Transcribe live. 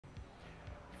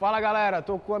Fala galera,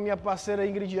 tô com a minha parceira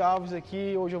Ingrid Alves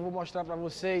aqui. Hoje eu vou mostrar para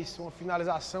vocês uma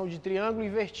finalização de triângulo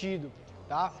invertido,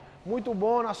 tá? Muito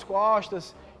bom nas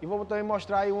costas e vou também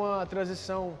mostrar aí uma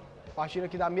transição a partir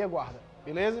aqui da meia guarda,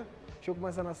 beleza? Deixa eu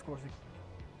começar nas costas aqui.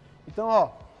 Então, ó,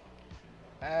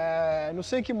 no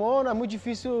sem kimono é muito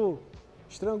difícil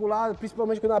estrangular,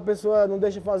 principalmente quando a pessoa não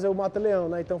deixa fazer o mata-leão,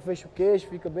 né? Então fecha o queixo,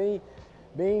 fica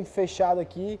bem fechado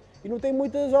aqui e não tem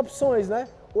muitas opções, né?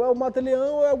 Ou é o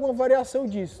mata-leão ou é alguma variação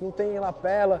disso, não tem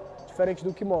lapela, diferente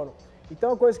do kimono.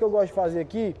 Então a coisa que eu gosto de fazer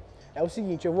aqui é o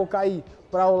seguinte, eu vou cair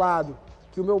para o lado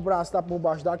que o meu braço está por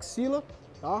baixo da axila,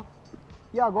 tá?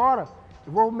 E agora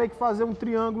eu vou meio que fazer um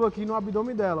triângulo aqui no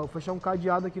abdômen dela, vou fechar um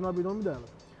cadeado aqui no abdômen dela.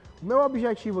 O meu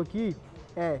objetivo aqui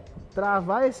é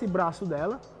travar esse braço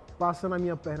dela, passando a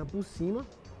minha perna por cima,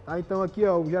 tá? Então aqui,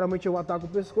 ó, geralmente eu ataco o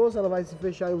pescoço, ela vai se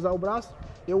fechar e usar o braço,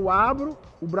 eu abro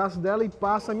o braço dela e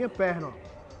passo a minha perna,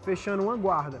 ó, fechando uma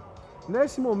guarda.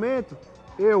 Nesse momento,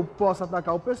 eu posso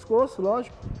atacar o pescoço,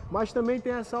 lógico, mas também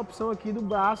tem essa opção aqui do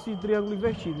braço de triângulo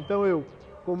invertido. Então eu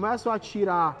começo a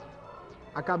tirar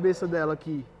a cabeça dela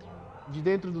aqui de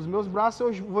dentro dos meus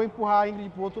braços, eu vou empurrar a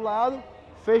Ingrid para o outro lado,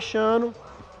 fechando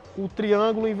o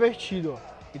triângulo invertido,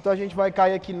 ó. Então a gente vai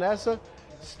cair aqui nessa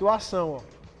situação, ó.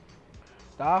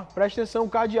 Tá? Presta atenção, o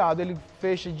cadeado, ele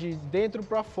fecha de dentro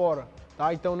para fora,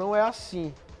 tá? Então não é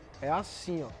assim, é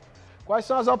assim, ó. Quais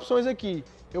são as opções aqui?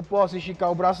 Eu posso esticar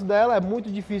o braço dela, é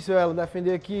muito difícil ela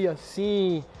defender aqui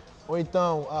assim, ou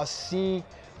então assim,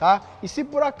 tá? E se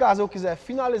por acaso eu quiser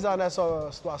finalizar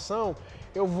nessa situação,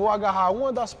 eu vou agarrar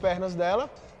uma das pernas dela,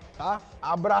 tá?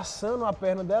 Abraçando a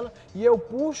perna dela e eu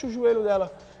puxo o joelho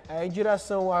dela em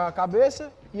direção à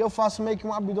cabeça e eu faço meio que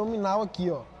um abdominal aqui,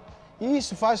 ó.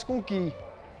 Isso faz com que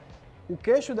o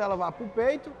queixo dela vá pro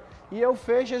peito e eu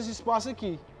feche esse espaço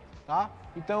aqui, tá?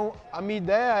 Então a minha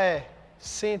ideia é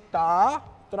sentar,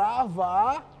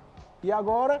 travar e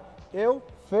agora eu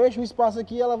fecho o espaço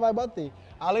aqui e ela vai bater.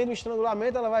 Além do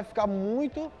estrangulamento, ela vai ficar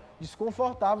muito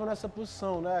desconfortável nessa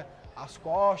posição, né? As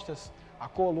costas, a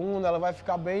coluna, ela vai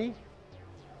ficar bem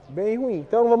ruim.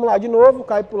 Então vamos lá de novo,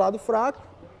 cai pro lado fraco.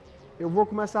 Eu vou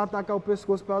começar a atacar o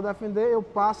pescoço para ela defender, eu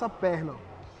passo a perna.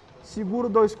 Seguro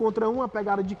 2 contra 1, a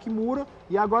pegada de kimura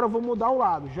e agora eu vou mudar o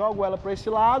lado. Jogo ela para esse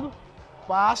lado,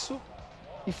 passo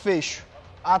e fecho.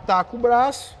 Ataco o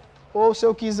braço, ou se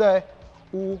eu quiser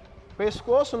o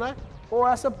pescoço, né? Ou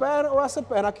essa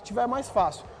perna, a que tiver mais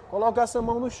fácil. Coloco essa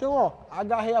mão no chão, ó,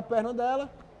 agarrei a perna dela,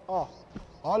 ó.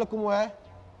 Olha como é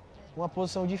uma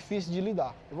posição difícil de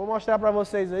lidar. Eu vou mostrar para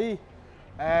vocês aí,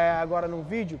 agora no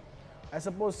vídeo,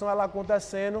 essa posição ela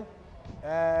acontecendo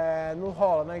no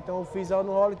rola, né? Então eu fiz ela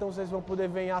no rola, então vocês vão poder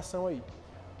ver em ação aí.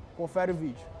 Confere o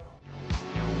vídeo.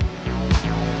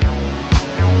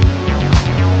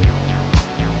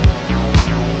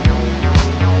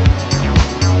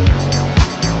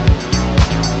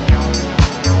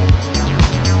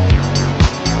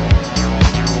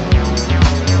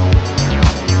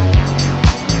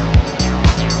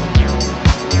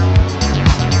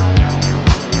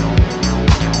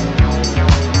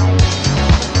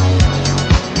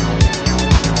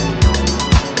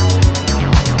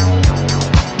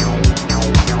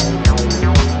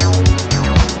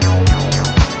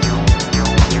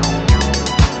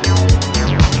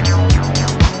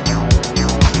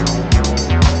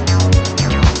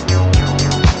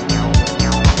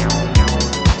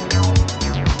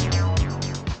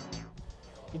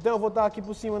 Então eu vou estar aqui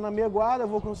por cima na minha guarda, eu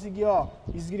vou conseguir, ó,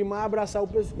 esgrimar, abraçar o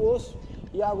pescoço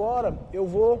e agora eu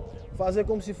vou fazer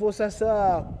como se fosse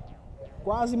essa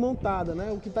quase montada,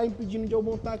 né? O que está impedindo de eu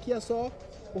montar aqui é só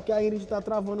porque a Ingrid está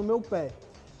travando o meu pé.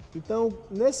 Então,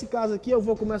 nesse caso aqui, eu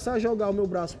vou começar a jogar o meu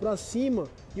braço para cima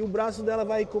e o braço dela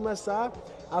vai começar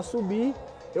a subir.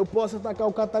 Eu posso atacar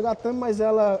o katagatame, mas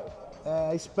ela,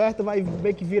 esperta, vai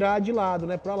meio que virar de lado,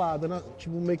 né? Para lado, né?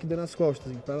 Tipo meio que dando as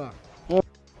costas, assim, para lá.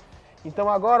 Então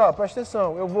agora, ó, presta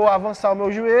atenção, eu vou avançar o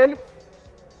meu joelho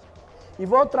e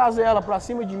vou trazer ela para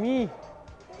cima de mim,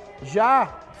 já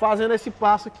fazendo esse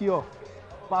passo aqui, ó,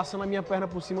 passando a minha perna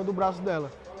por cima do braço dela.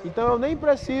 Então eu nem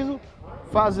preciso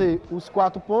fazer os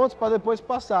 4 pontos para depois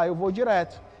passar, eu vou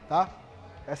direto, tá?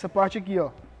 Essa parte aqui,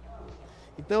 ó.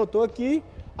 Então eu tô aqui,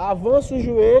 avanço o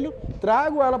joelho,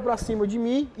 trago ela para cima de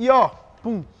mim e, ó,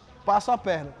 pum, passo a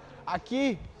perna.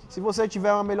 Aqui, se você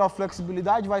tiver uma melhor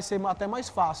flexibilidade, vai ser até mais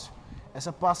fácil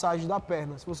essa passagem da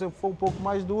perna. Se você for um pouco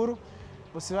mais duro,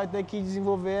 você vai ter que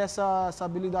desenvolver essa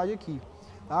habilidade aqui,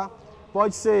 tá?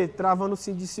 Pode ser travando o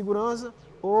cinto de segurança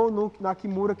ou na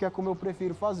kimura, que é como eu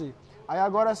prefiro fazer. Aí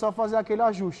agora é só fazer aquele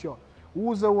ajuste, ó.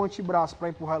 Usa o antebraço para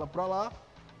empurrar ela para lá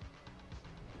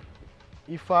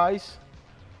e faz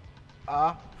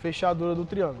a fechadura do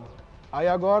triângulo. Aí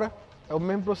agora é o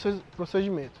mesmo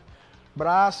procedimento.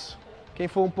 Braço, quem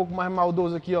for um pouco mais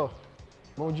maldoso aqui, ó,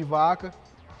 mão de vaca.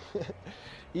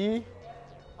 E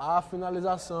a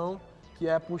finalização, que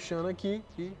é puxando aqui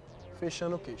e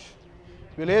fechando o queixo.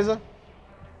 Beleza?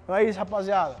 Então é isso,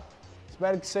 rapaziada.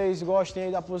 Espero que vocês gostem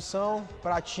aí da posição,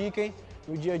 pratiquem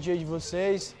no dia a dia de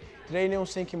vocês, treinem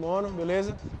sem kimono,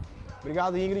 beleza?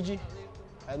 Obrigado, Ingrid.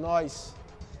 É nóis.